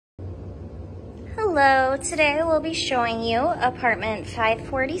Hello, today we'll be showing you apartment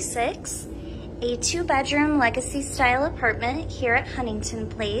 546, a 2-bedroom legacy style apartment here at Huntington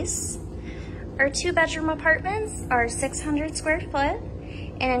Place. Our 2-bedroom apartments are 600 square foot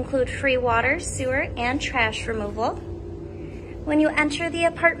and include free water, sewer, and trash removal. When you enter the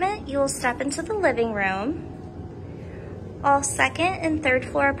apartment, you will step into the living room. All second and third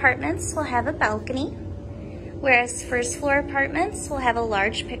floor apartments will have a balcony, whereas first floor apartments will have a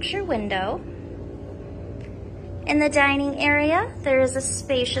large picture window. In the dining area, there is a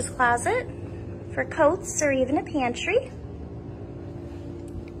spacious closet for coats or even a pantry.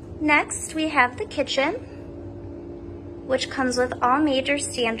 Next, we have the kitchen, which comes with all major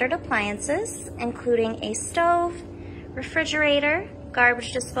standard appliances, including a stove, refrigerator,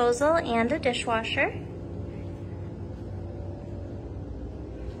 garbage disposal, and a dishwasher.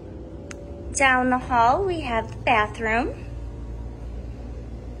 Down the hall, we have the bathroom,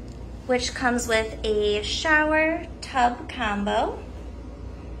 which comes with a shower tub combo.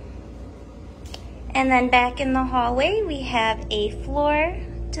 And then back in the hallway, we have a floor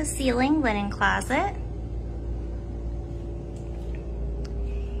to ceiling linen closet.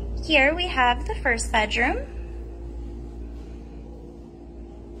 Here we have the first bedroom,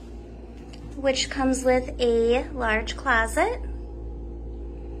 which comes with a large closet.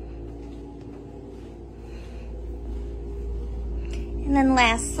 And then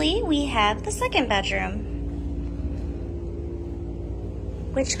lastly, we have the second bedroom,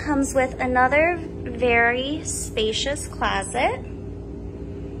 which comes with another very spacious closet.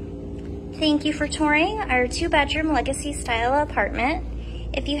 Thank you for touring our 2-bedroom legacy style apartment.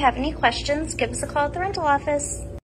 If you have any questions, give us a call at the rental office.